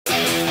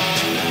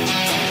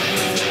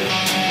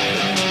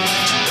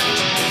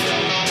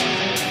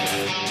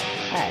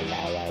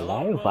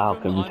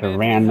welcome to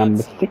round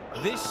number 6.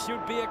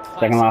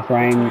 Second last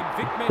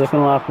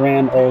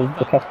round of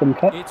the Custom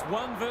Cup. We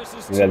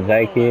got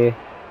Zake here.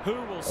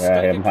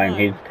 Him playing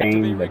his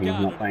team, but he's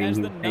not playing his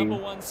team.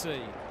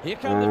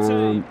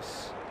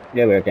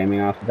 Yeah, we're gaming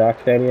after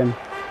Dark Stadium.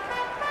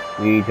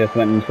 We just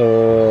went and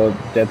saw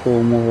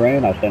Deadpool and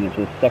Wolverine. I've seen it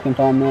for the second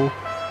time now.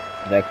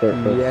 Zach saw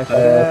it for the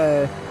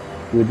first.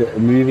 Good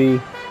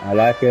movie. I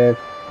like it.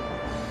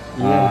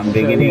 I'm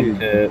beginning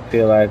to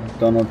feel like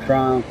Donald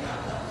Trump.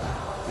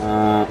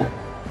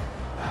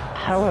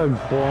 How was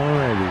born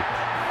already?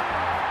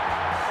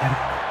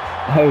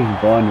 I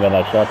was born when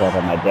I shot out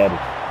of my daddy.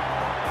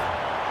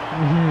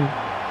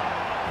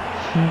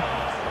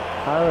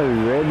 I was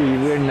ready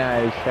when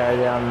I shot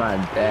out my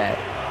dad.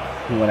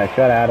 When I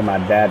shot out of my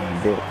dad's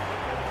dick.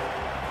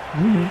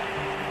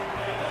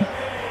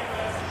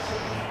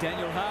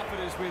 Daniel Harford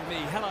is with me.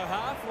 Hello,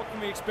 Harf. What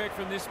can we expect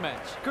from this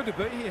match? Good to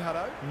be here,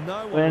 Hutto.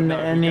 No one when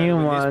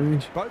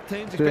anyone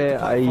say,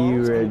 are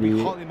you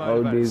ready?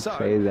 I'll just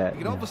say that.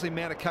 You can obviously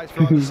mount a case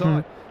for either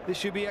side. This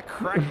should be a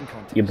cracking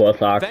contest. Your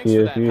boss asked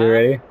you if you were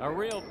ready. A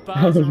real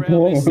buzz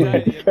around this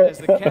stadium as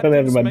the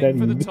captains make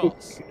for the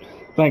toss.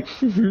 Like,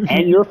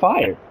 and you're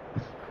fired.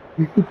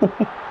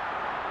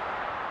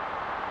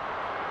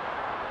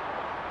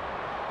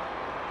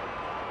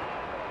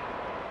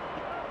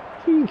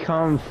 You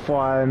can't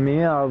fire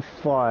me, I'll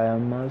fire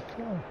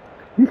myself.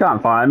 You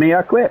can't fire me,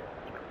 I quit.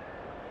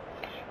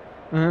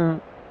 I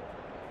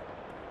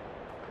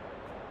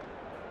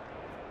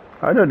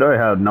don't know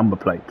how number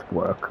plates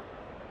work.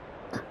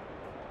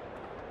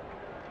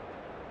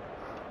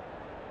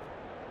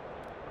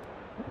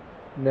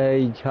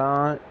 They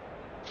can't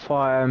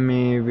fire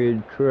me if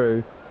it's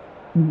true.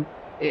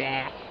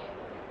 Yeah.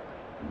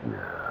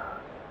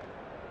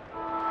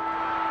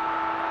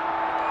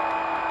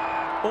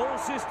 All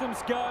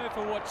systems go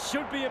for what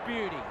should be a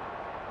beauty.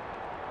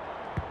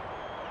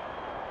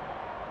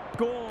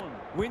 Gorn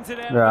wins it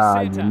out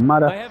of the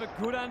centre. They have a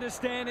good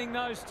understanding,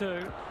 those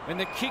two. And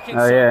the kick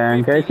inside. Oh yeah,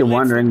 in case you're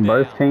wondering,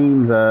 both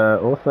teams are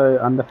also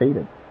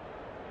undefeated.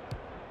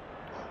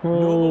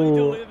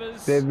 Oh,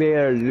 they'll be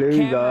a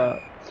loser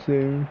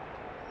soon.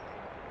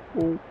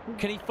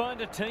 Can he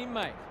find a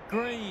teammate?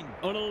 Green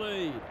on a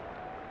lead.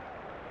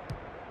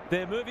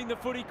 They're moving the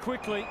footy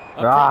quickly.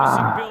 A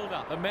promising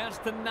build-up amounts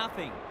to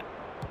nothing.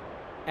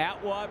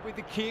 Out wide with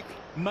the kick.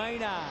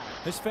 Maynard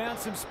has found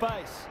some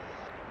space.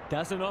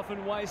 Doesn't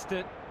often waste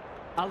it.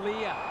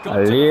 Alia.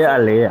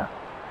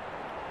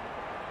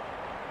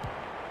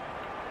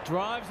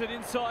 Drives it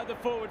inside the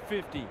forward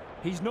 50.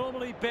 He's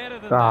normally better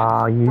than that.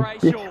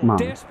 Brayshaw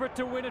desperate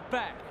to win it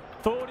back.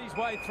 Thought his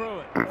way through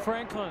it.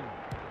 Franklin.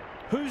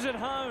 Who's at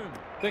home?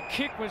 The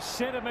kick was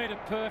centimetre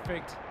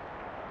perfect.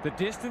 The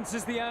distance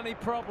is the only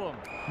problem.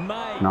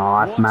 May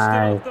nice,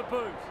 May. Off the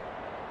boot.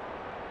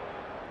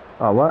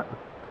 Oh, what?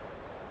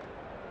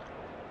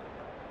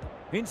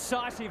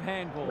 Incisive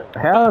handball.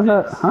 How is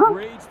it? Huh?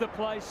 Reads the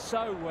place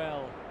so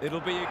well. It'll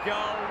be a goal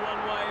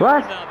one way or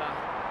another.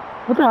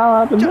 What the hell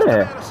happened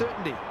there?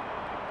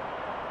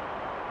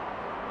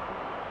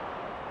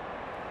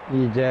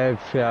 Your dad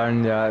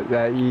found out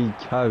that he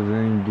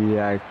covered the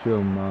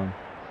actual mom.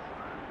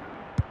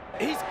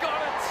 He's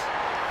got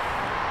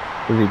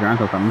it. Was he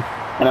drunk or something?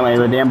 Anyway,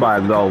 we're down by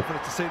a goal.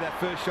 To see that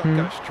first shot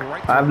go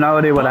straight I have no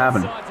idea what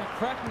happened. Both sides are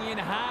cracking in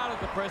hard at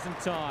the present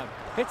time.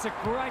 It's a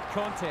great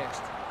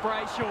contest.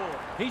 Brayshaw,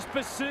 he's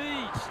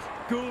besieged.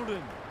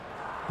 Goulden.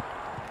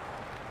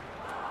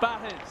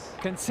 Butters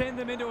can send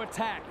them into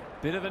attack.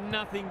 Bit of a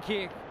nothing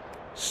kick.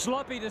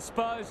 Sloppy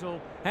disposal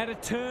and a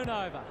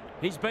turnover.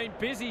 He's been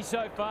busy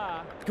so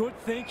far. Good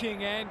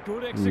thinking and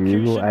good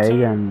execution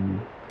too.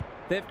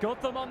 They've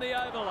got them on the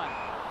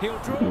overlap. He'll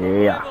draw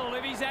a level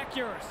if he's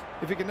accurate.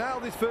 If he can nail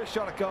this first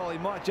shot at goal, he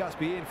might just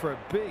be in for a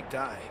big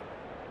day.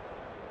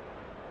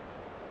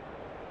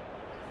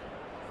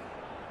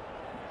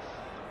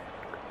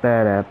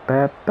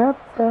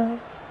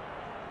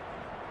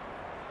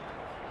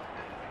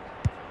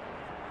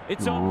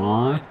 It's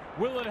online.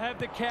 Will it have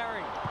the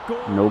carry?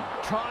 Gordon nope.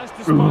 Tries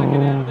to spike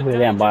it out of the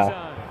danger zone.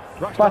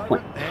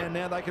 And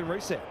now they can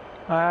reset.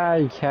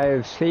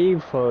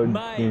 KFC for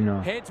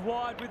dinner. Heads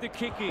wide with the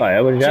kick in.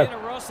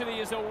 Generosity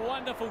is a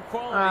wonderful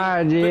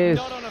quality, yes.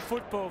 but not on a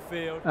football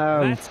field.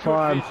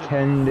 5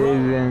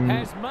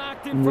 tenders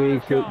and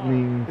weak at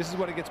me. This is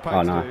what he gets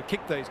paid to do,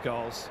 kick these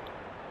goals.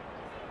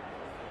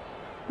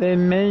 The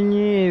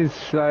menu is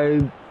so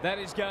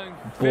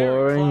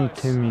boring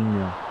to me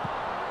now.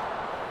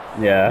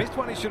 Yeah. Missed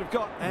one he should have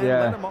got and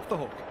let him off the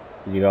hook.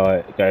 You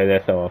go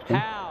there so often.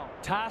 Howe,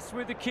 tasked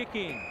with the kick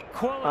in.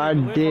 I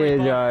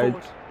did, I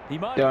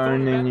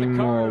don't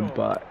anymore,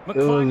 but it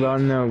was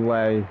on the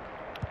way.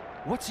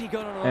 What's he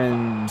got on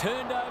and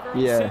turned over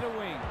in center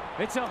wing.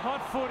 It's a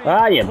hot footy.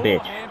 You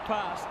bitch. Hand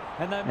pass,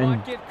 and they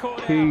might get caught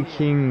two out.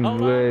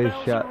 kings were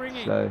shut,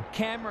 so.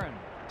 Cameron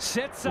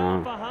sets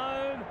up for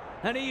home,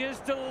 and he has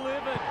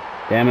delivered.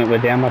 Damn it, we're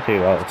down by 2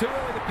 goals.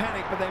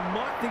 panic, but they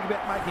might think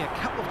about making a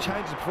couple of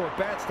changes before a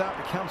bad start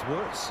becomes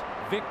worse.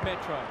 Vic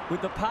Metro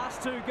with the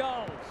past 2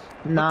 goals.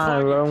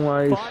 No, wrong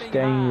way,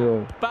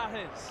 Stengel.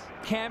 Butters.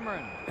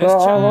 Cameron has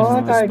Oh,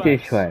 changed I the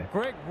this space. way.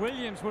 Greg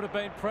Williams would have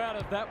been proud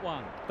of that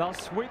one. They'll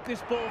sweep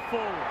this ball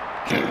forward.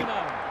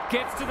 Kuno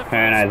gets to the front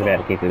Kuno's about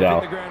to kick the They goal.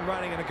 hit the ground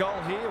running, and a goal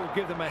here will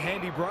give them a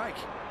handy break.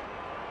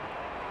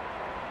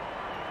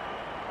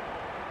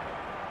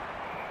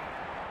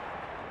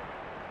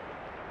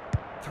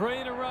 Three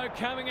in a row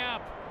coming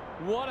up.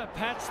 What a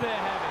patch they're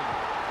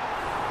having.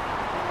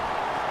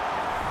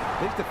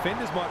 These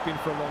defenders might be in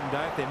for a long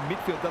day if their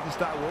midfield doesn't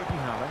start working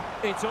harder.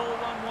 It's all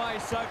one way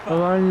so far.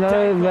 Well, I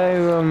know they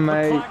will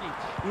make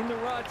in the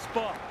right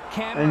spot.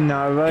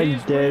 another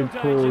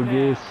Deadpool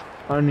this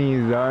on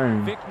his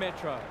own. Vic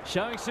Metro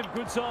showing some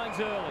good signs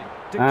early.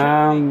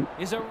 DeConing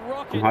is a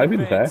rocket I'm hoping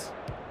defense.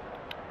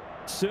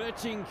 so.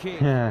 Searching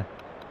kick. Yeah.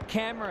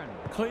 Cameron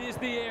clears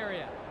the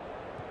area.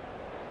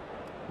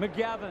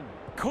 McGovern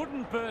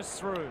couldn't burst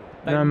through.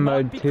 They Number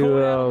might be 2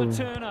 caught out on of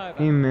the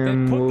turnover. him They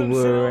and put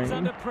themselves Wolverine.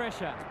 under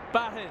pressure.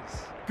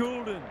 Butters,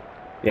 Goulden.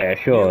 Yeah, Knew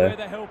sure. where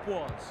the help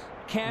was.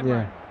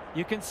 Cameron. Yeah.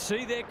 You can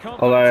see their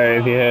confidence. Although,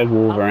 if you heard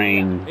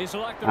Wolverine, is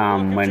like the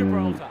Rock of when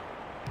Gibraltar.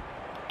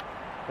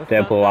 The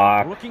Deadpool Thunder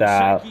asks looking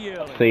that shaky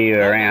early. see you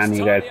around, he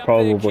goes, Tidy up their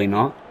probably kicking.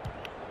 not.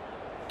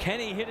 Can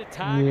he hit a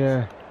target?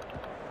 Yeah.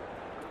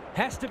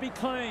 Has to be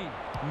clean.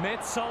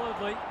 Met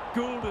solidly.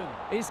 Goulden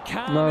is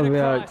calm Love in a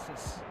that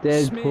crisis.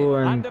 Deadpool Smith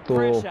and under Thor.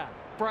 pressure.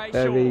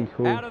 That'd be Brayshaw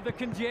cool. out of the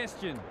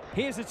congestion.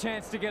 Here's a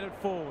chance to get it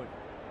forward.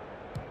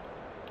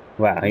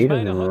 Wow, he He's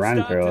made a doesn't hot run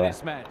start through to all this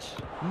that. match.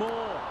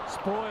 Moore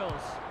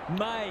spoils.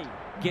 May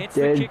gets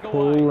the kick away.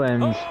 Deadpool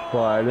and That is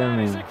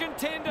Spider-Man. a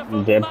contender for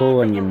Deadpool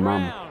mark and of your the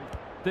mum. round.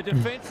 The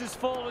defense has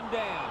fallen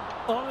down.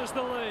 Honours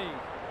the lead.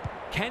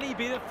 Can he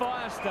be the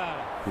fire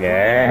starter?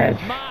 Yes.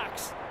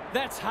 Marks.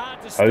 That's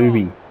hard to stop.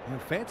 Obi. He'll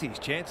fancy his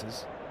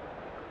chances.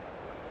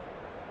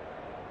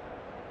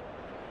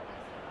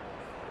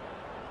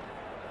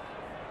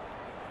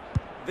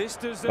 This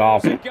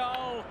deserves Oh. a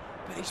goal,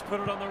 but he's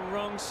put it on the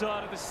wrong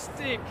side of the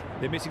stick.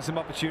 They're missing some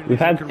opportunities. We've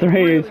had They could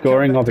 3 really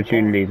scoring come back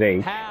tomorrow. opportunities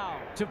each. How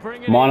to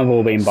bring it Mine in. have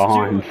all been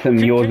behind, Stewart and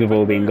can yours keep have it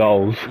all been moving.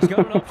 goals. He's got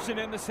an option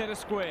in the centre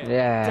square.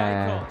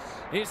 Yeah.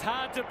 Dacos is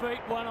hard to beat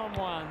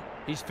one-on-one.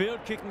 His field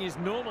kicking is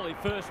normally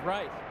first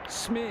rate.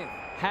 Smith,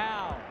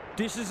 Howe,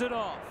 dishes it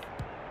off.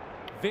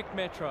 Vic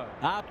Metro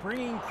are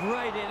bringing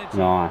great energy.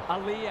 Nice.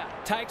 Aaliyah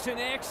takes an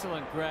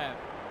excellent grab.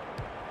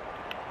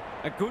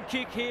 A good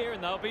kick here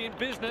and they'll be in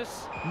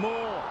business.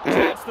 Moore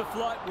takes the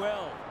flight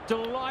well.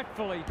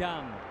 Delightfully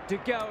done. To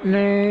go.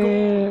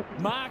 No.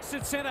 Marks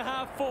at centre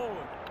half forward.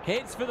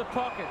 Heads for the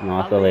pocket.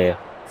 Nice, Aaliyah.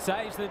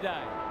 Saves the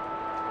day.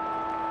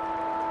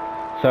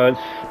 So it's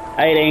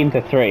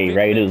 18-3,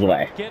 Raiders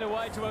way. Get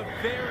away to a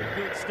very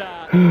good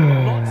start.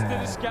 Lots to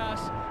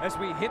discuss as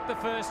we hit the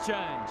first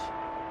change.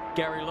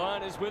 Gary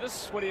Lyon is with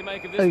us. What do you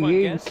make of this one,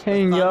 You Gas?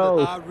 can Thunder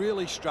go. are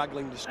really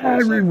struggling to score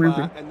so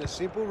far, and the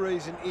simple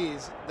reason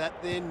is that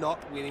they're not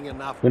winning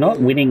enough. We're not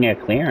ball. winning our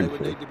They clearances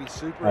would need to be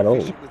super at all.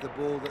 efficient with the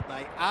ball that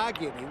they are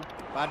getting,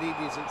 but it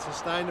isn't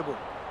sustainable.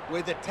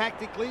 Whether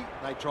tactically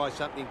they try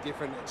something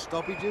different at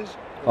stoppages,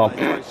 or they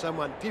throw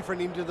someone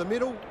different into the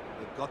middle,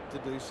 they've got to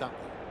do something.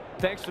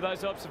 Thanks for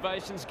those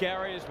observations,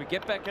 Gary, as we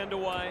get back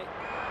underway.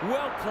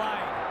 Well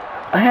played.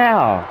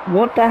 How?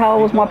 What the hell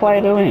was my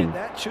player doing?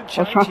 That should I was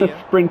change trying to here.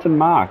 sprint and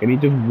mark, and he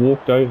just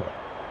walked over.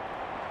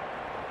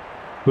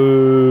 We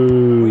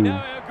Boo. know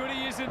how good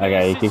he is in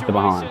Okay, he these kicked it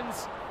behind.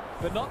 situations,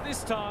 but not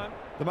this time.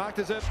 The mark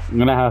deserves. I'm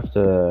gonna have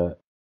to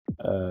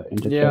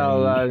interchange. Yeah,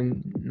 I'll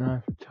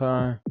enough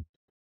time.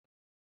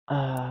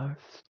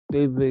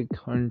 Stupid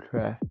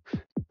contracts.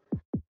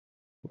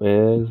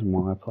 Where's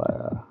my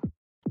player?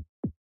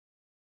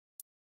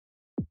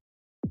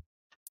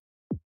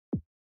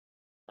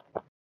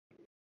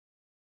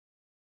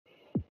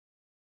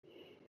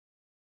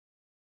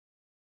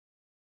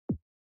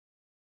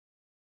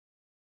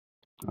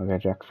 Okay,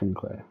 Jack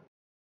Sinclair.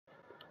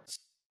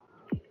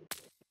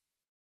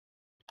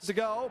 It's a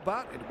goal,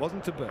 but it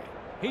wasn't to be.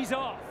 He's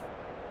off.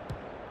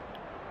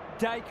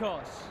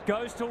 Dacos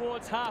goes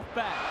towards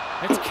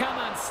half-back. It's come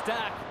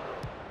unstuck.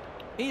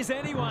 Is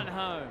anyone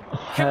home?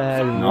 Had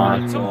Comes one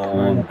on more top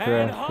and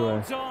contract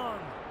holds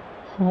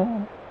left.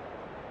 on.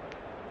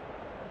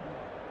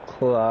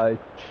 Clutch.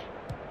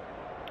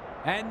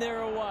 And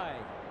they're away.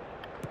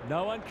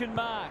 No one can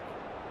mark.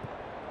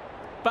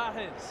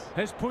 Butters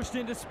has pushed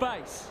into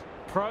space.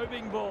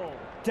 Probing ball.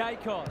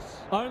 Dacos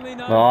only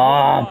knows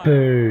Ah, one.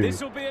 boo.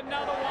 This will be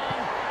another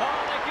one.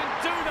 Oh, they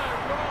can do no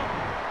wrong.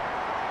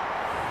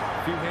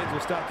 A few hands will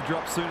start to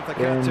drop soon if they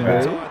Yeah, can't turn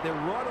mate. the tide. They're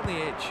right on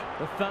the edge.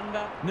 The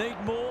Thunder need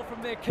more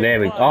from their key There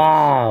we go. players.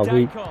 Ah,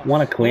 we Dacos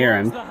want to clear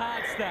wants him, the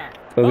hard stuff.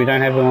 but we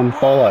don't have him on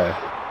follow.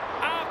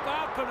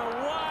 Up and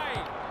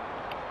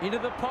away. Into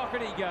the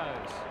pocket he goes.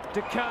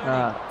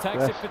 DeConing takes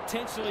a let's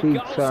potentially keep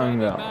goal-saving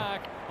going.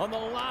 mark on the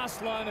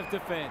last line of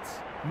defence.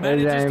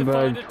 There's Manages to about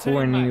find a teammate.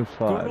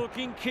 25.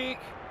 Good-looking kick.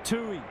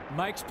 Tui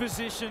makes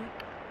position.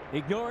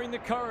 ignoring the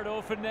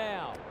corridor for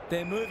now.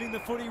 They're moving the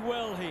footy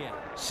well here.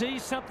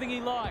 Sees something he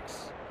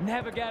likes.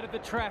 Navigated the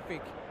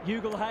traffic.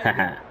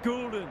 Ugle-Hagan,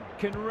 Goulden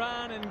can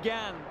run and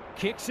gun.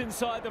 Kicks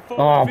inside the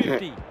forward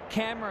 50.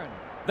 Cameron.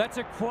 That's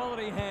a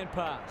quality hand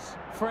pass.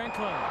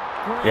 Franklin.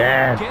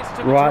 Yeah,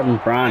 right in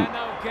front.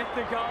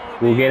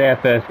 We'll get our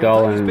first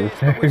goal in the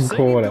second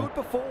quarter.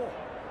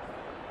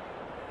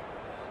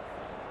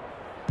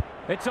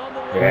 It's on the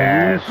wall.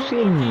 Yes.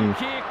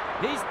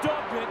 He's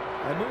dogged it.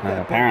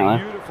 Apparently.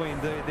 Beautifully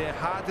indeed. They're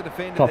hard to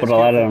defend. Top of the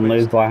ladder and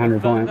lose by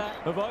 100 points.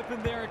 Have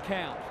opened their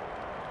account.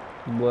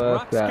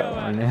 Work that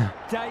one now.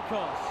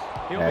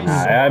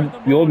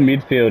 Your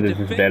midfield is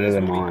just better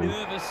than mine.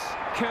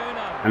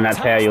 And that's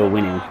how you're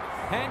winning.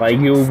 Like,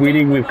 you're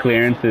winning with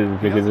clearances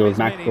because it was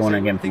max scoring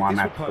against my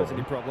max score.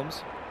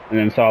 And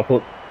then so I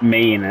put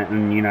me in it,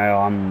 and you know,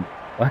 I'm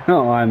like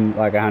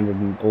 100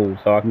 and all,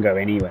 so I can go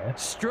anywhere.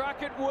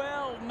 Struck it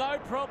well, no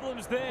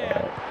problems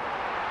there.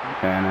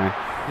 Yeah.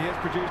 He has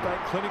produced a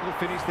clinical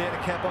finish there to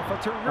cap off a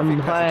terrific.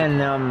 I'm playing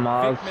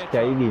Miles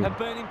Stadium. Have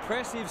been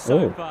impressive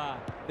so far.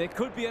 There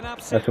could be an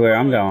upset. That's where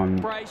I'm going.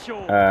 Not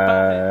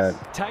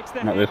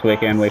this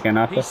weekend, weekend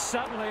after. He's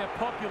suddenly a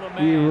popular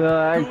man. You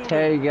will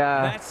take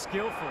that's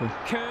skillful.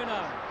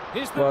 Kerno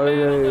is the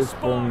photos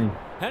for me.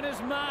 And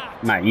is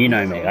marked. Mate, you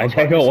know me. I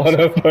take a lot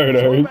of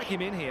photos. Back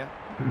him in here.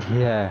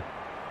 Yeah.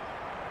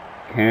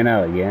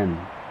 Kerno again.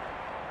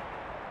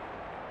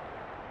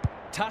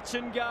 Touch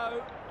and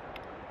go.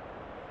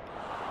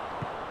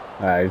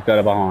 He's got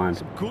it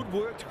behind. Good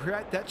work to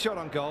create that shot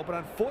on goal, but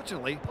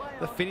unfortunately,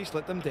 the finish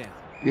let them down.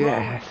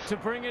 Yes. To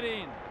bring it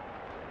in.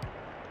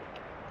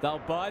 They'll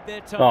bide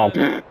their time.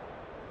 Oh.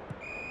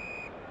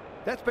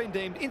 That's been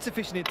deemed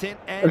insufficient intent,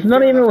 and It's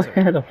not even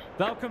where the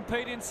They'll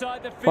compete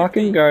inside the 50.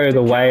 fucking go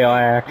the way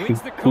I actually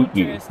put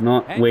you,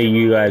 not where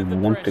you guys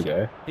want to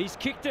go. He's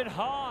kicked it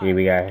high. Here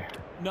we go.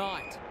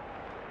 Knight.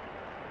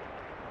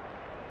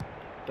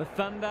 The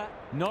Thunder,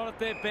 not at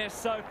their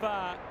best so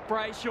far.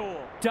 Brayshaw,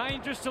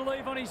 dangerous to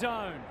leave on his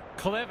own.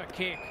 Clever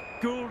kick.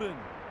 Goulden.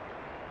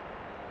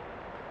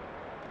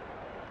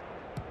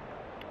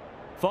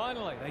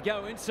 Finally, they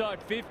go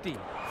inside 50.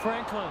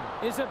 Franklin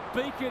is a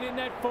beacon in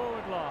that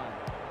forward line.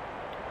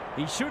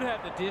 He should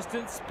have the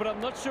distance, but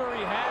I'm not sure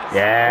he has.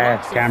 Yeah,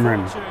 it's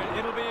Cameron.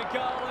 It'll be a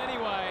goal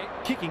anyway.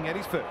 Kicking at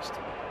his first.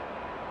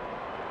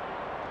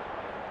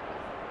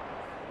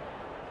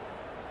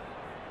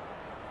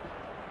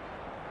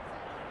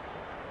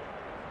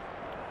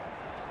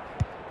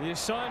 The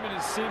assignment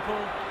is simple,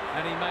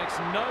 and he makes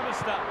no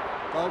mistake.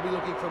 They'll be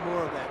looking for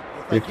more of that.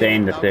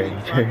 15 to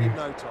 32.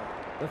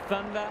 The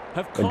Thunder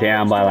have We're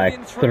down by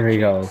like 3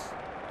 goals.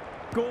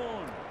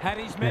 Gorn had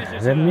his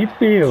measures. The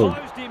midfield.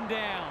 Closed him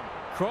down.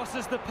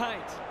 Crosses the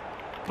paint.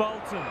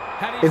 Bolton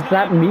had his It's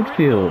that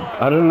midfield.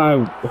 I don't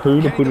know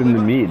who to put in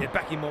the mid. They're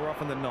backing more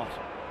often than not.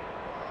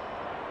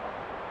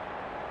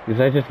 Because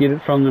they just get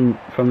it from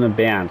the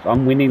bounce.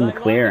 I'm winning the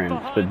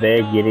clearance, but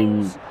they're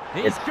getting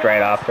it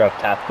straight after I've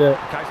tapped it.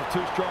 Case of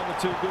too strong and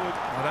too good.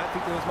 I don't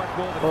think there was much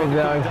more than What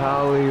about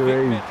Harley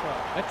Reid?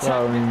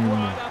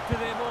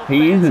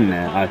 He is in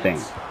there, I think.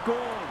 Is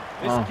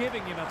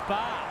giving him a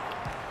bar.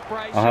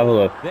 I'll have a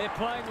look. They're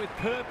playing with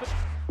purpose.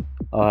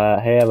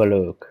 Have a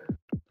look.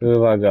 Who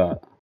have I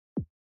got?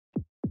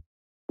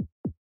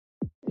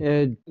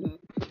 Yeah,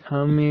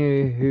 tell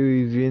me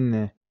who's in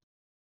there.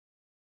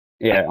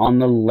 Yeah, on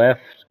the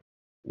left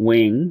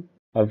wing,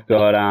 I've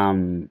got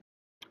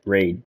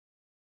Reed.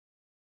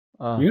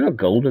 Oh. You got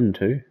Golden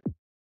too.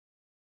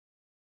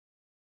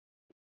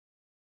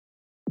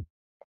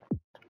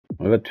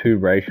 I've got 2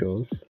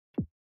 Brayshaws.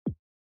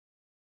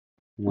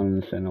 One in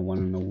the center, one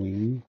in the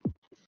wing.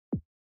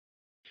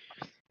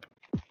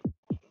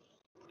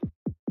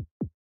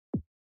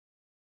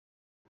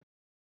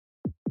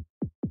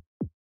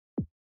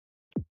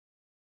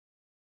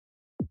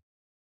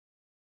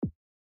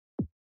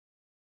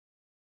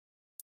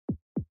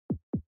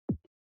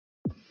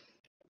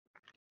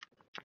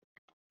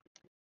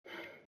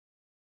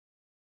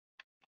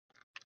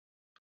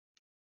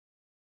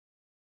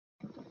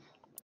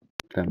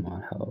 That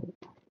might help.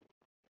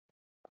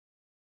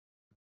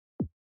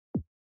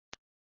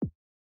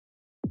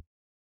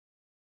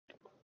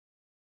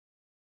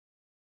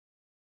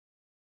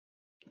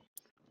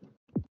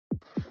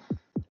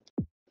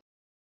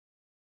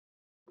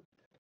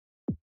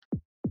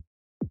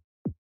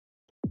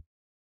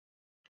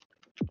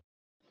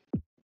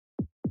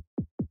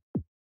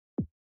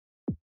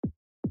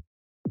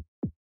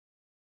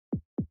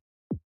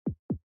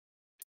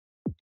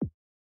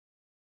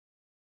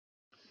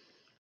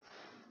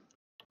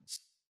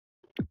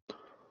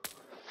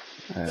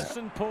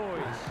 Listen,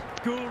 poise.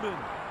 Goulden.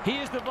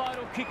 Here's the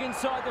vital kick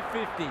inside the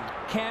 50.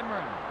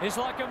 Cameron is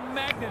like a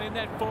magnet in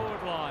that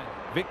forward line.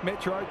 Vic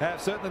Metro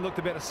have certainly looked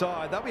a better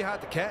side. They'll be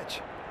hard to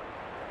catch.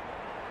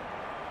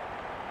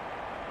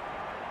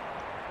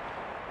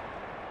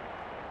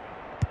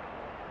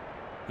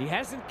 He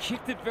hasn't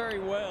kicked it very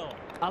well.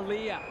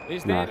 Aliyah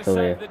is there to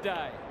save the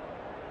day.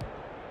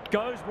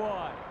 Goes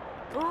wide.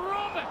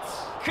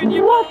 Roberts! Can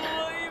you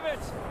believe it?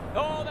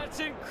 Oh, that's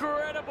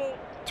incredible.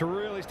 To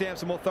really stamp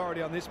some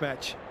authority on this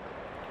match.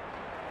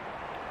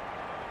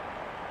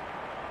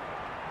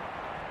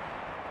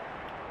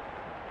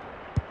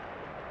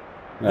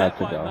 That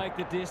won't make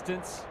the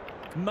distance.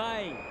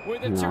 May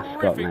with a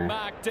terrific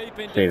mark deep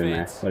in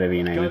defence. Whatever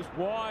you name Goes it.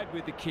 wide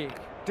with the kick.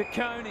 De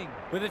Koning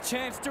with a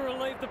chance to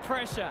relieve the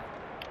pressure.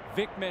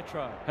 Vic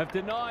Metro have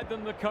denied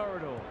them the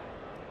corridor.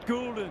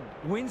 Goulden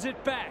wins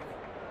it back.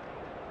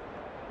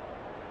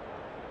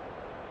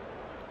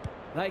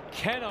 They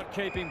cannot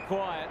keep him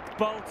quiet.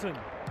 Bolton.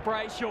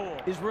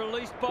 Brayshaw is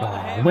released by the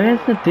hand. Where's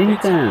the defense?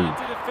 It's hard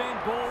to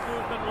defend ball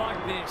movement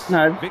like this.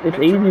 No, it's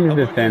easy to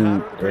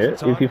defend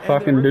it if you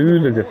fucking do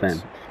the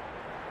defense.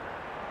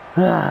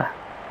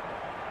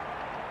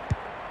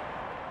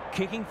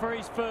 Kicking for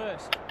his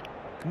first.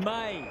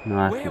 May.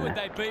 Nice, Where would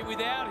they be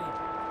without him?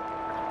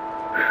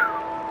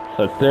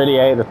 So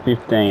 38 to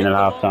 15 at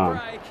half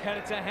time. And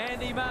it's a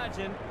handy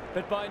margin,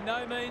 but by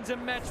no means a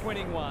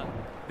match-winning one.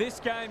 This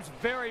game's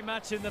very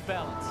much in the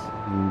balance.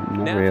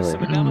 Not really.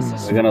 We're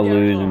going to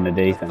lose in the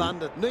defense.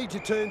 Thunder need to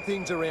turn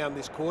things around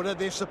this quarter.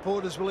 Their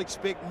supporters will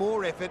expect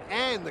more effort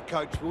and the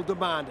coach will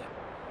demand it.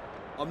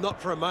 I'm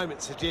not for a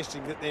moment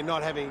suggesting that they're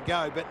not having a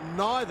go, but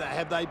neither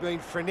have they been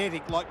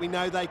frenetic like we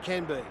know they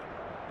can be.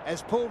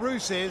 As Paul Roux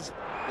says,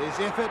 there's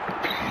effort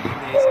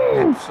and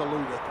there's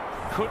absolute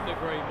effort. Couldn't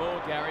agree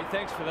more, Gary.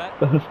 Thanks for that.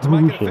 To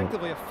make it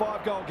effectively a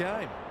 5-goal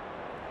game.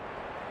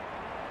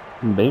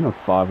 It's been a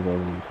 5-goal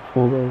game.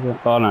 4 goals.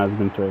 Oh no, it's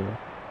been 3.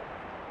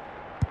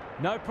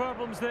 No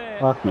problems there.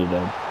 Fuck me,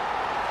 Dad.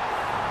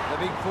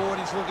 The big forward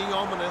is looking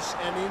ominous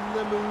and in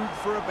the mood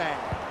for a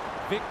bag.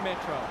 Vic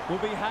Metro will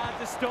be hard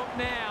to stop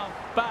now.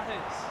 Butters.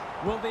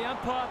 Will the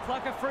umpire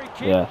pluck a free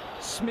kick? Yes.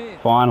 Smith.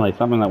 Finally,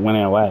 something that went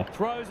our way.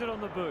 Throws it on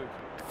the boot.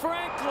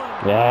 Franklin.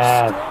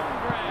 Yes.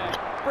 Strong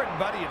grab. Brett and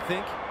Buddy, you'd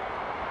think.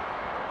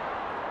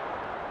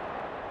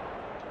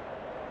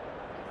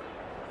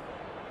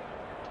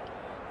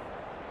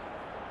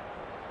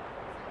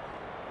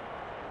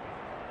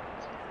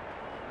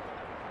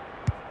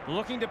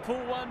 Looking to pull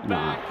one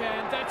back,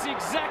 and that's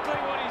exactly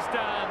what he's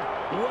done.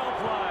 Well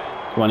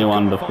played.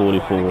 21 to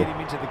 44. Get him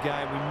into the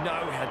game. We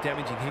know how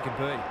damaging he can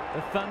be.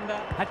 The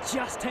Thunder are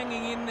just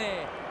hanging in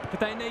there, but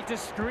they need to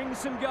string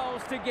some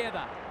goals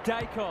together.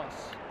 Dacos,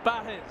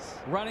 Butters,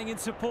 running in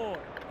support.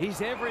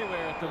 He's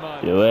everywhere at the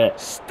moment. Do it.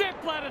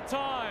 Step ladder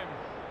time.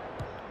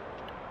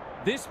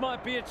 This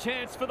might be a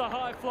chance for the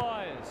high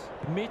flyers.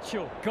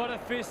 Mitchell got a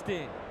fist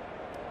in.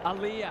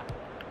 Aliyah.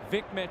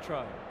 Vic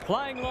Metro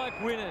playing like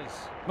winners.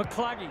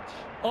 McCluggage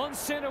on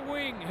centre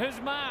wing has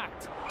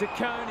marked. De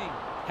Koning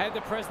had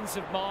the presence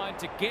of mind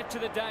to get to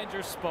the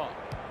dangerous spot.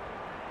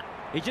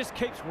 He just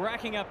keeps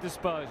racking up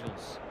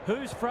disposals.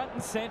 Who's front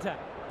and centre?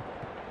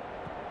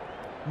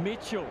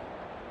 Mitchell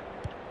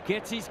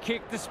gets his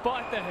kick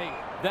despite the heat.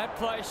 That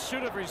play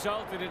should have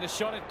resulted in a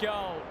shot at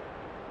goal.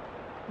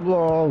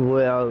 Oh,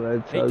 well,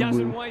 that's He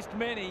doesn't waste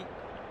many.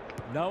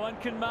 No one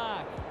can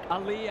mark.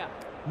 Aliyah.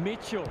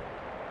 Mitchell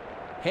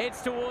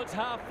heads towards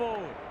half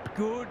forward.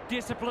 Good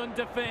disciplined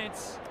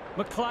defence.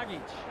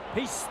 McCluggage.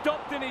 He's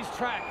stopped in his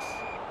tracks.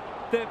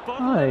 They're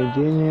bottled it up.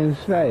 didn't even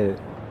say it.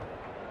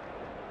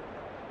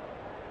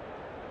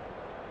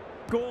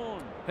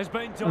 Gorn has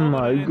been Oh my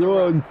dominant in the God.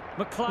 run.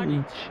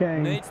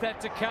 McCluggage needs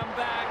that to come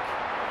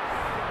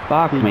back.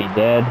 Fuck me,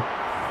 Dad.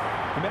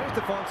 He managed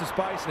to find some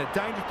space in a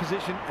dangerous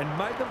position and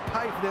made them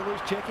pay for their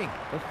loose checking.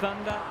 The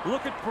Thunder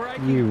look at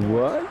breaking. You points.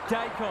 what?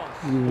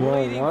 Dacos You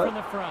want leading what? from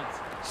the front.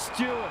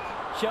 Stewart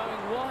showing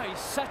why he's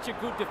such a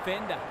good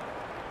defender.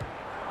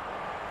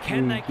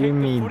 Can they keep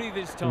the footy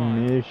this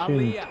time?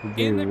 Aliyah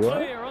in the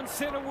clear on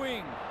centre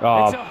wing.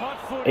 Oh, it's a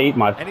hot footy. eat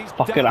my And he's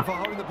fucking done up. for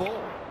holding the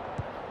ball.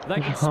 They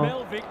can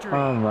smell victory.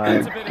 Oh my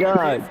That's a bit God.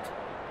 of a gift.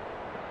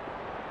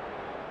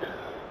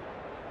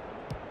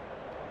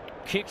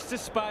 Kicks to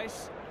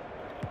space.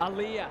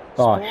 Aliyah.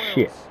 Oh, spoils.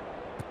 shit.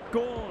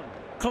 Gorn.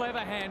 Clever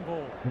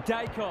handball.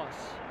 Dacos.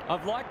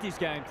 I've liked his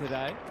game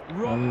today. I'm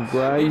Roberts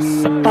glad is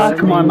you so let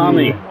Fuck my me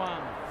mummy.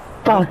 one.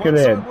 Fuck One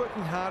it side in.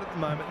 working hard at the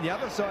moment, the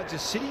other side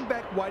just sitting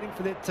back waiting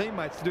for their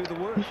teammates to do the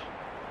work.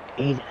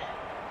 Eat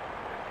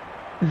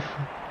it.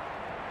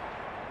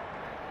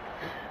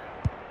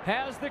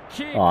 How's the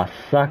kick? Oh,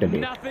 suck it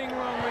in. Nothing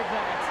wrong with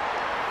that.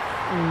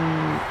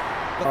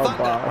 The Oh,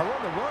 Thunder bar. are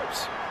on the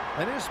ropes.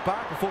 They need a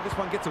spark before this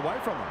one gets away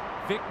from them.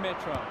 Vic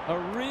Metro are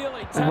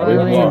really What taking is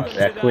it what? to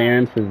That them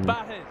clearance today. is-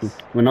 Butters.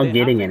 we're not They're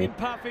getting huffing any. and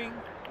puffing.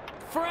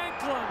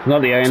 Franklin. It's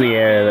not the only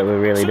area that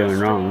we're really doing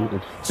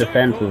wrong. It's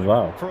defense as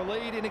well. For a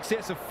lead in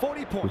excess of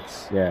 40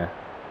 points. Yeah.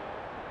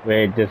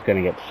 We're just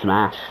going to get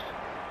smashed.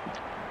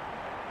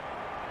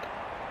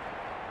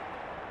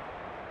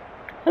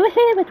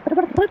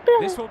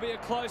 This will be a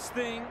close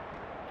thing.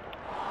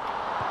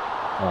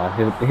 Oh,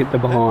 hit the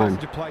That behind.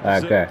 passenger play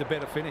deserved Okay. a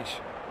better finish.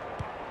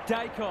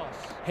 Dacos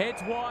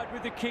heads wide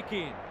with the kick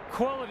in.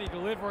 Quality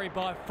delivery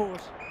by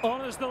foot.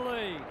 Honours the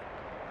lead.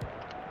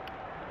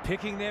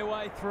 Picking their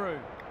way through.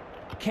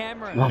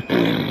 Cameron. Oh.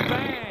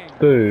 Bang.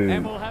 Boom.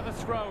 And we'll have a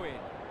throw in.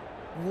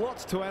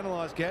 Lots to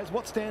analyse, Gaz.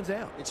 What stands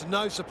out? It's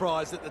no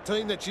surprise that the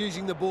team that's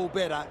using the ball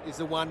better is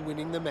the one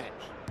winning the match.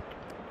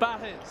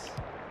 Butters.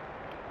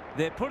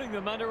 They're putting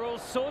them under all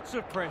sorts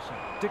of pressure.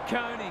 De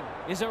Koning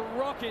is a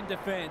rock in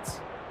defence.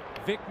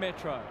 Vic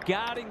Metro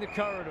guarding the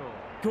corridor.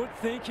 Good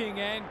thinking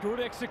and good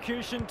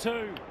execution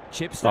too.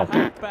 Chips the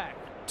half back.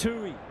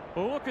 Tui.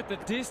 Look at the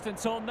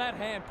distance on that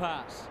hand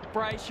pass.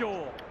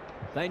 Brayshaw.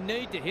 They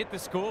need to hit the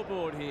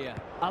scoreboard here.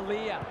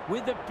 Aliyah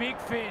with a big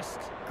fist.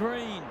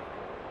 Green.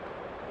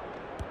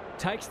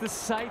 Takes the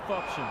safe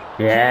option.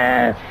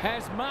 Yes.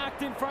 Has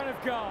marked in front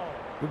of goal.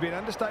 Would be an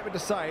understatement to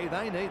say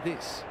they need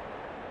this.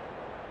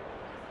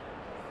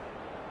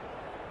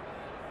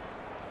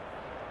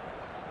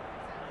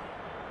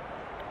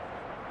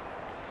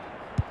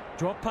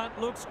 Drop punt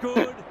looks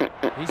good.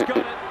 He's got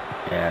it.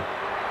 Yeah.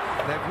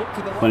 They've looked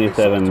to the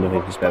 27 to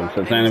 57,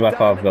 so it's only about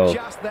 5 goals.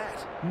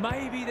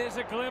 Maybe there's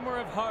a glimmer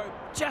of hope.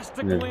 Just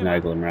a There's glimmer. no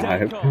glimmer of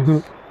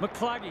hope.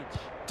 McCluggage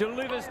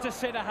delivers to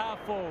centre half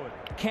forward.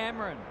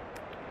 Cameron.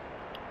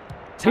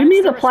 Give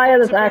me the player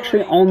that's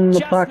actually on the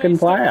fucking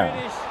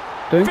player.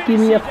 Don't give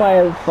me a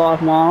player that's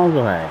 5 miles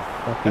away.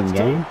 Fucking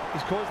game.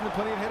 He's causing them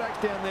plenty of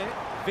headaches down there.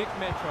 Vic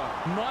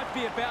Metro might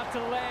be about to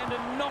land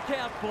a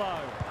knockout blow.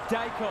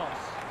 Dacos.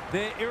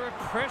 They're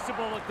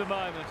irrepressible at the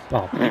moment.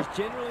 Oh. It's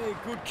generally a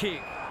good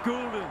kick.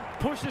 Goulden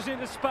pushes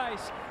into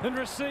space and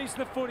receives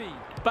the footy.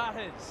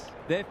 Butters.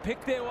 They've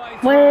picked their way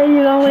through. Where are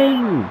you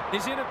going?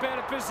 Is in a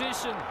better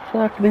position.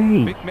 Fuck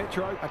me. Vic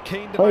Metro are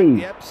keen to make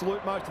the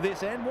absolute most of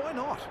this, and why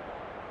not?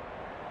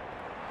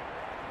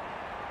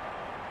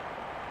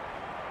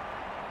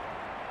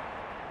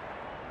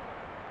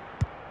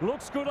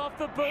 Looks good off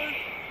the boot.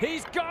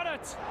 He's got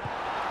it.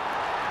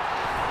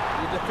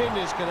 The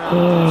defenders can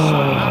only do so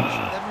much.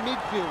 The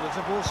midfielders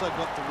have also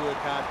got to work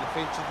hard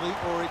defensively,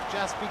 or it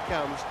just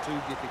becomes too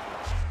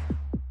difficult.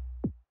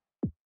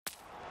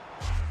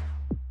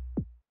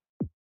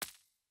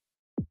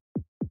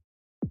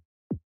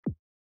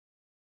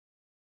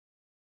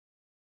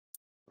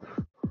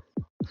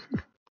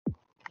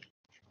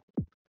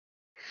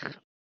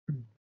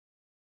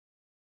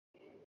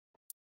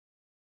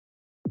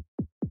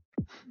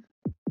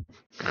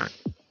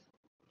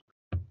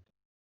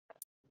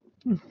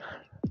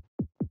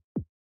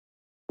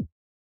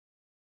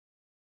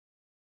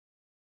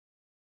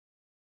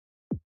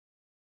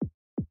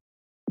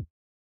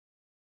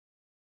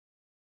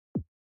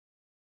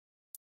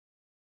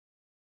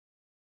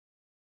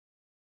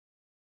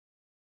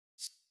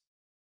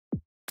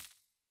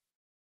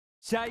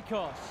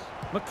 Dacos.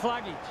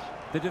 McCluggage.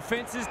 The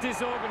defence is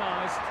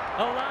disorganised.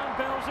 Alarm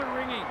bells are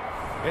ringing.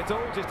 It's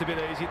all just a bit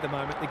easy at the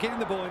moment. They're getting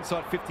the ball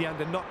inside 50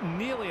 under, not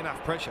nearly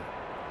enough pressure.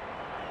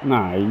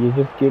 No, you're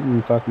just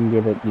getting fucking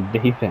good at your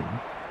defense.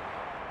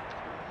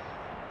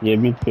 Yeah,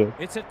 midfield.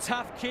 It's a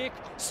tough kick.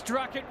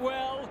 Struck it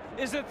well.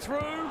 Is it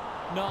through?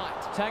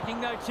 Knight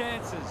taking no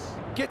chances.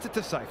 Gets it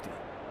to safety.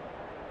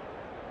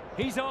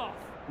 He's off.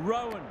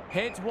 Rowan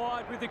heads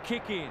wide with the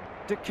kick in.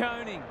 De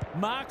Koning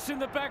marks in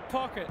the back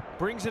pocket.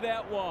 Brings it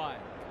out wide.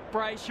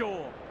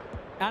 Brayshaw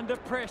under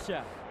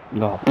pressure.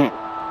 Oh.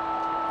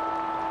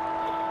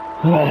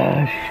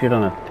 Shit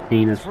on a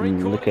penis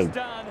and look at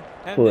done,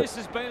 and foot. this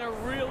has been a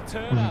real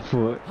turn-up.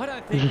 I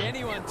don't think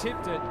anyone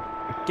tipped it.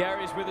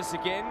 Gary's with us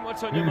again.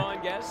 What's on your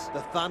mind, Gaz?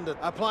 The Thunder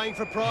are playing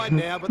for pride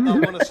now, but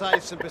they'll want to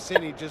save some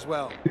percentage as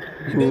well.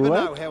 You never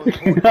know how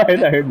important I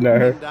that don't will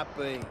know. end up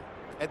being.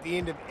 At the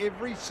end of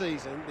every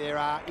season, there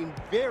are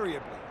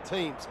invariably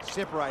teams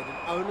separated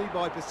only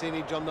by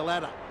percentage on the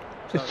ladder.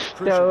 So it's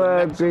crucial to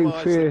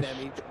maximise the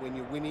damage when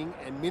you're winning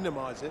and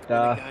minimise it when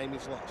a game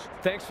is lost.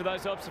 Thanks for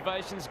those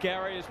observations,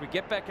 Gary, as we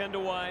get back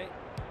underway.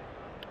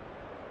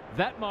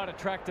 That might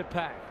attract a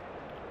pack.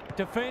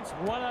 Defence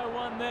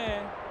 101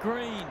 there.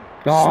 Green.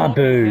 Oh,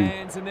 boo.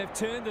 Hands and they've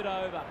turned it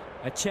over.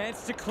 A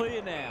chance to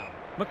clear now.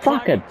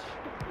 Fuck it.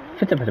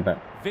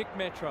 Vic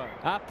Metro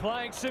are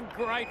playing some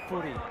great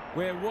footy.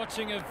 We're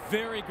watching a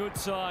very good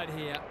side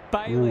here.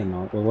 Bailey. No, we're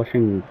not. We're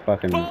watching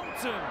fucking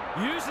Bolton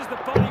uses the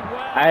body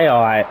well.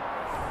 AI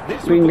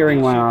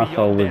fingering my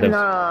asshole with a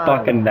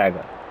fucking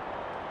dagger.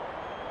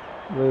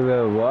 With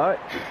a what?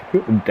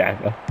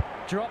 Dagger.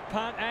 Drop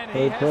punt and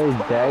he has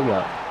a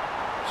dagger.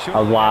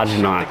 A large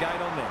knife.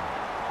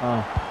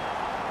 Oh.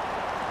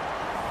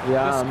 The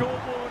Yeah.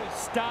 scoreboard is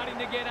starting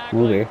to get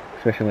Will ugly. be,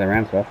 especially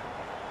around stuff.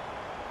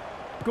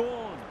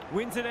 Gorn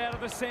wins it out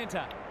of the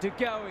centre.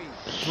 DeGoey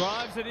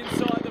drives it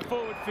inside the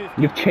forward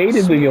 50. You've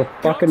cheated with your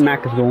fucking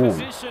Macazorn.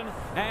 Position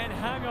and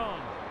hung on.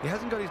 He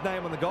hasn't got his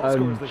name on the goal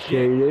scorers list yet.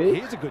 cheated.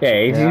 Here's a good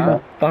Yeah, he's Yeah.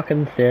 on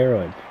fucking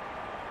steroids.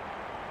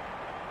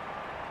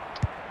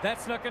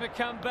 That's not going to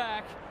come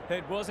back.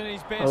 It wasn't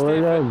his best Oh,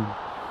 effort. well,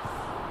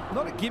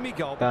 Not a gimme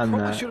goal, but Done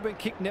probably that. should have been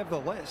kicked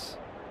nevertheless.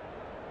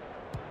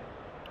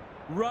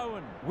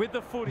 Rowan with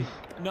the footy.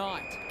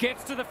 Knight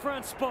gets to the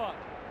front spot.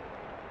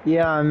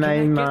 yeah, I Can made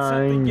they get my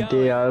something own going?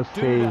 DLC.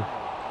 Do they?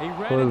 He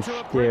ran full into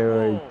a brick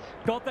steroids. wall.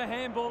 Got the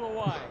handball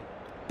away.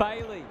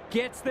 Bailey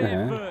gets there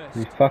Yeah. first.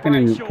 He's fucking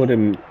Brayshaw. put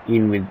him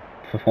in with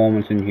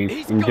performance and He's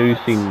he's got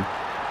inducing it.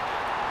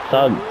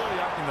 thugs. Really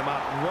opening them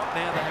up. And right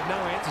now, they have no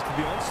answers, to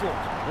be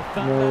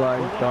onslaught. More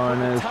like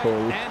dinosaurs.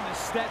 And the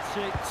stat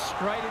sheet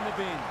straight in the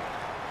bin.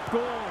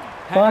 Gone.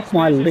 Fuck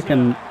my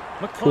licking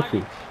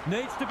pussy.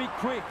 Needs to be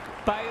quick.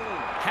 Bailey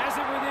has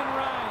it within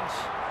range.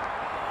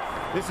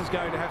 This is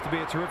going to have to be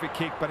a terrific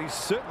kick, but he's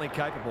certainly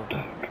capable.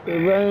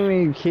 We've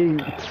only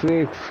kicked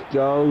 6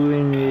 goals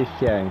in this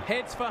game.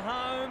 Heads for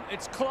home.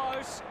 It's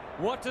close.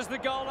 What does the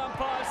goal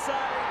umpire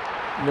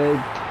say?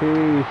 They're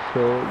too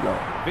short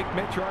though. Vic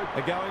Metro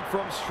are going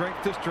from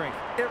strength to strength.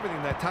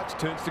 Everything they touch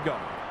turns to gold.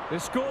 The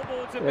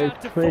scoreboard's They're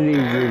about to fall. pretty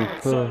good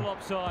It's so for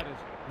lopsided.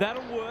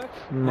 That'll work.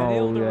 small An game.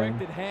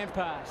 ill-directed hand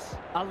pass.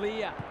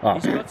 Aliyah. Oh.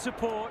 He's got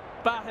support.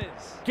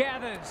 Butters.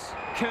 Gathers.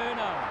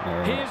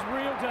 Kerno. Here's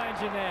real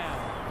danger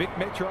now. Vic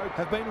Metro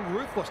have been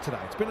ruthless today.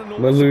 It's been enormous.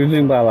 We're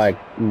losing by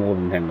like more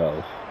than 10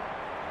 goals.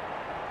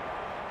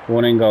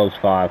 14 goals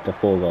 5 to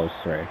 4 goals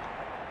 3.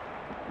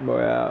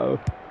 Wow.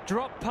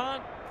 Drop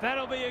punt.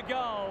 That'll be a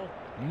goal.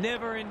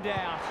 Never in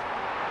doubt.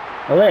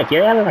 Alec,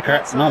 get out of the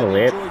crowd. Not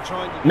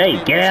Alec.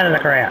 Mate, get out of the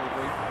crowd.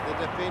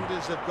 The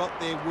defenders have got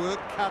their work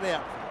cut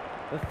out.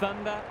 The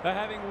Thunder are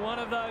having one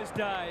of those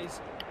days.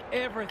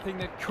 Everything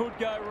that could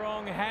go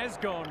wrong has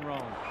gone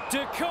wrong.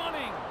 De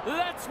Koning.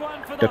 That's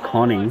one for the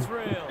highlights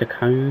reel. De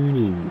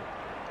Koning.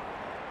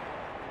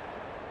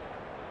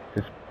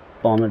 Just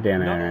bomb it down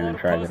there and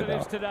try to get it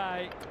up.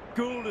 Today.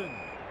 Goulden.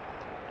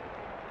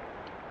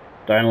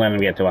 Don't let him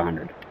get to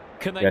 100.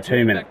 Can they got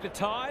 2 minutes. back the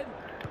tide?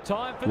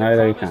 Time for No,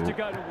 the they Crummers to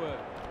can't. go to work.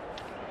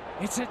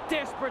 It's a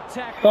desperate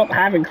tackle. Stop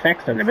having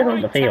sex in the middle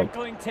of the Great field.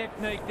 tackling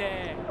technique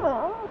there.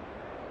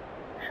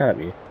 Shut up,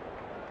 you.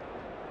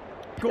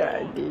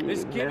 Gordon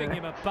is giving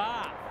him a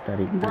bath.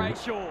 Daddy Mac.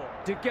 Brayshaw,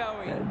 De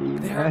Goey. Daddy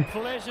They're a Mac.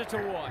 pleasure to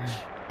watch.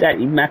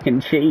 Daddy Mac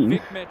and cheese.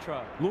 Vic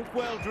Metro, look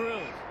well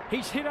drilled.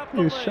 He's hit up the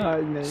You lead.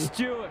 showed me.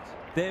 Stewart,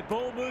 their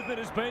ball movement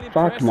has been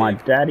Fuck impressive. my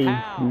daddy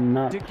Howe,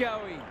 nuts. De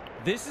Goey.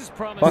 This is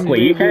promising. Fuck where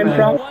you came No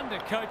from? wonder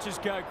coaches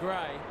go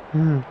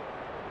grey.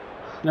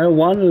 No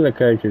wonder the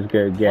coaches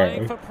go gay.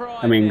 Playing for pride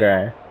I mean now.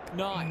 grey.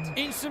 Knight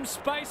in some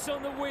space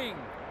on the wing.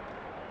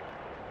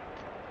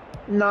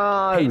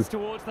 No. Heads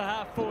towards the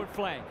half-forward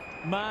flank.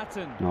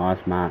 Martin Nice,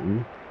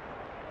 Martin.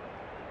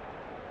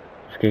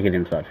 Just kick it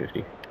inside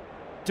 50.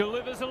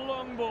 delivers a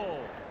long ball.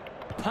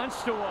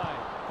 Punched away.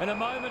 And a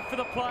moment for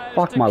the players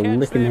Fuck to my catch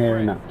licking their hair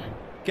breath. nuts.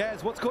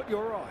 Gaz, what's caught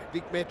your eye?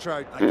 Vic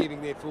Metro are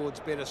giving their forwards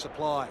better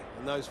supply,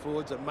 and those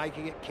forwards are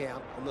making it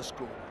count on the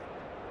score.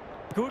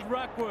 Good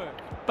ruck work.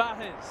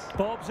 Butters.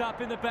 Bob's up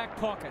in the back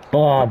pocket.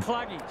 Bob.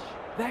 Cluggage.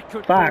 That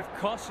could Fuck. prove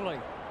costly.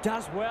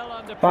 Does well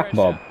under Fuck pressure.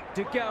 Bob.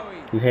 De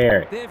Goey. His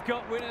hair. They've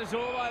got winners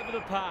all over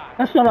the park.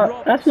 That's not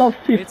Roberts. not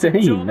It's a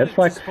 15. dominant That's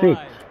like display.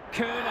 6.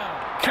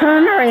 Kerno.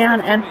 Turn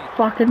around and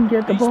fucking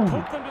get the He's ball.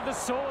 put them to the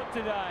sword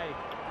today.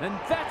 And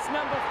that's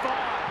number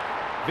 5.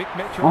 Vic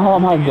Metro. Oh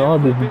my looking god,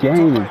 out this for a bit of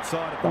game top is eight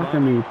side at the fucking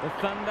moment. me. The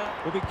Thunder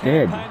will be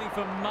Dead. campaigning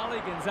for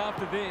mulligans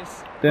after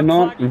this. They're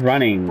not McCluggage,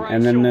 running,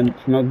 and then Brayshaw,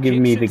 it's not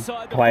giving me the kicks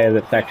inside the player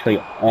forward that's actually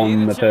 50. on the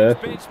interchange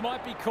person. bench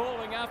might be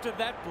calling after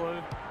that blue.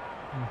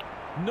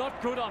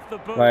 Not good off the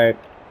boot. Like,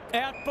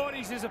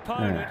 Outbodies his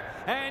opponent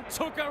and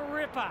took a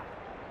ripper.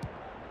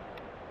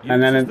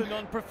 and then Uses it's the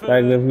non-preferred.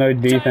 like there's no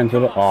defense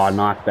at all. Oh, Jacobs.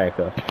 nice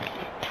taker.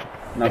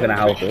 Not gonna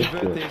help us.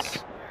 Convert Good. this.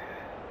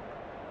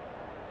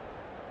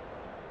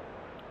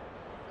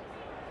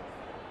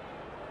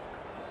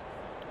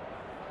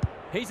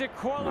 He's a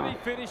quality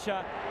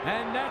finisher,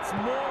 and that's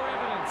more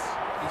evidence.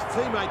 His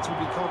teammates will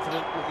be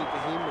confident looking for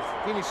him with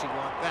finishing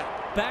like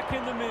that. Back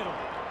in the middle.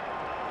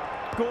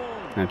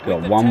 Gone. I've with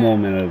got the one tap. more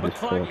minute of this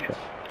McCluggage, torture.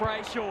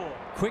 Brayshaw.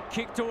 Quick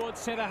kick towards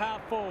centre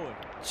half forward.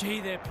 Gee,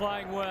 they're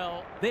playing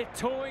well. They're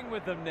toying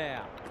with them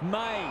now.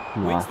 May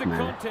wins Nice, the May.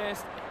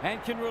 contest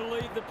and can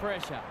relieve the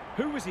pressure.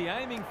 Who was he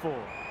aiming for?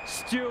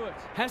 Stewart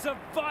has a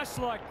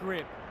vice-like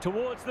grip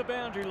towards the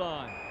boundary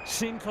line.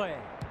 Sinclair.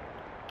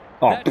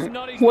 Oh, That's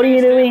not his what are you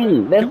best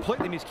doing? That's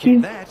Completely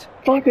miskicked that.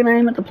 fucking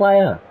aim at the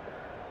player.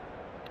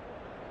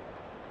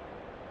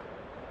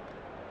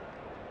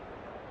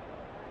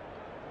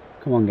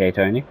 Come on, Gay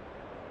Tony.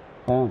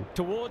 Come on.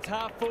 Towards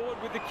half forward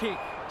with the kick.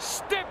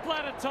 Step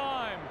ladder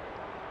time.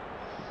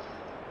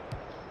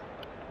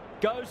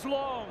 Goes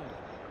long.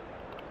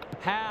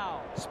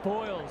 Howe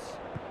spoils.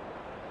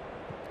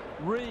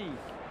 Reed.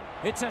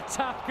 It's a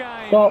tough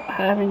game. Stop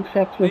having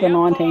sex with The a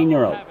umpire will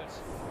 19-year-old. have it.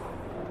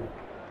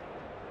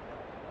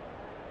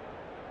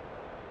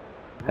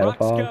 Pedophile.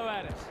 Rucks go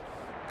at it.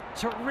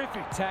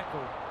 Terrific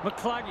tackle.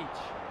 McCluggage.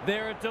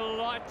 They're a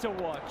delight to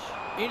watch.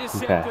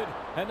 Intercepted,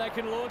 and they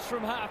can launch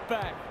from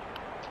half-back.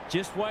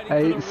 Just waiting for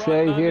the 8 right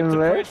seconds moment to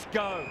left. press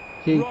go.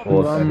 Kick Roberts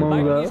one more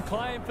making goal. his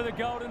claim for the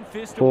golden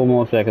fist. 4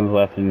 more seconds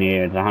left in the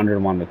year. It's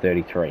 101 to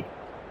 33.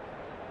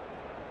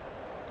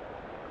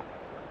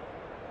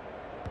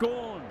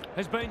 Gorn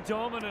has been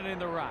dominant in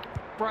the ruck.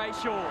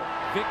 Brayshaw,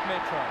 Vic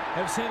Metro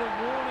have sent a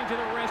warning to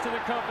the rest of the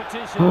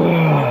competition.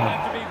 You'll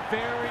have to be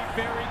very,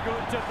 very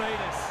good to beat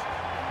us.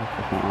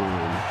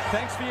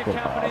 Thanks for your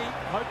company.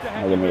 Hope to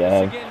have you with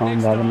us again Time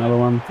next to have time another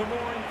one. for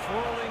more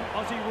enthralling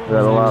Aussie rules. Is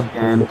that the last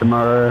game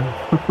tomorrow?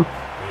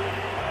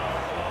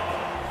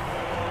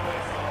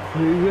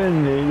 Who's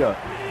gonna need it?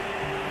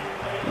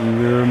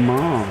 Your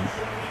mom.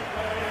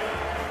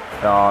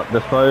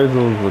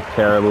 Disposals look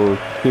terrible.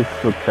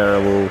 Kicks look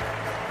terrible.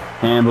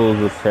 Handballs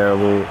look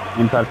terrible.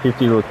 Inside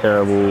 50 look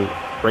terrible.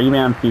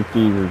 Rebound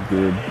 50s is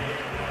good.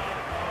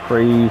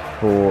 Frees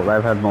for...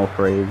 They've had more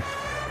frees.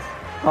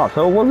 Oh,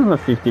 so it wasn't a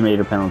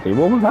 50-metre penalty.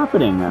 What was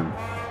happening then?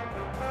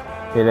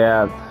 Hit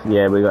outs,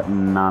 yeah, we got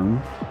none.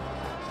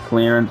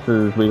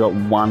 Clearances, we got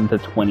 1 to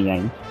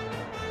 28.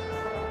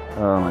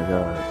 Oh my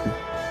god.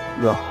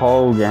 The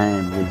whole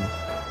game was...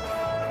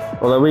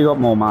 Although we got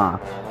more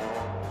marks.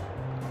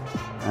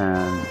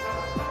 And...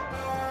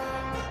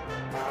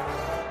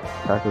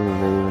 Tackles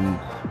was even...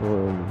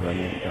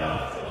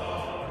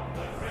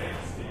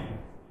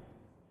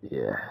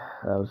 Yeah,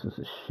 that was just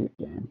a shit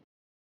game.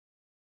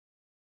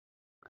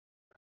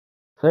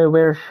 So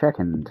we're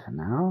second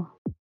now.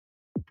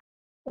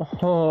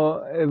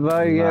 Oh, if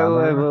I get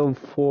level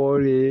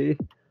 40,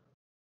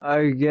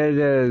 I get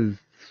a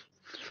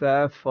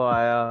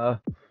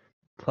Sapphire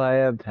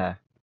player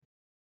pack.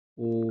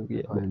 Oh,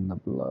 yeah. Playing the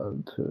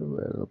Blood to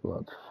where the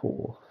Blood's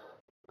 4th.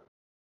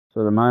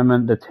 So at the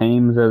moment, the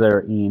teams that they're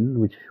in,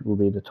 which will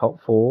be the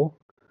top 4,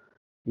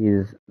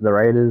 is the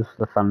Raiders,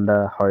 the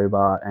Thunder,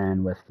 Hobart,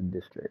 and Western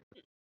District.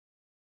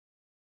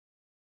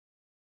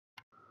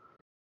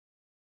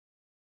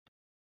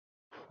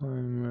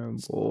 I'm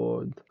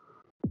bored.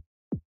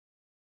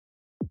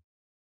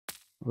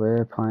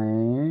 We're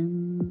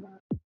playing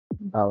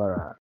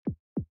Ballarat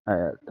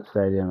at the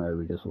stadium where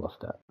we just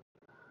lost at.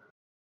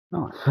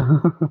 Nice.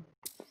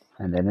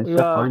 And then it's the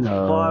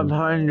final.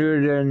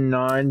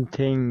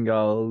 519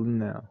 gold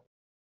now.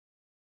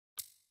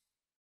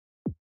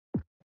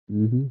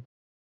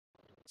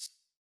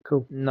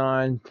 Cool.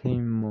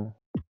 19 more.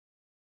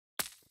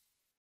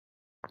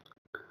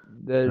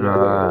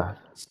 Right.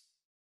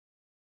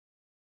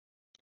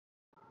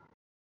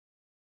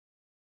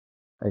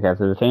 Okay,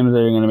 so the teams that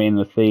are going to be in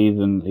the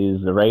season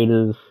is the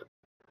Raiders,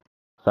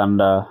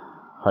 Thunder,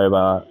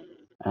 Hobart,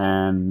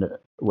 and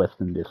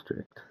Western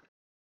District.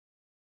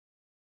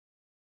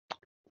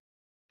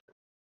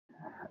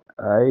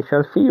 I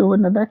shall see you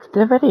in the next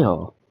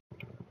video.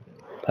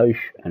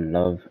 Push and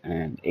love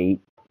and eat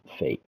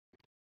feet.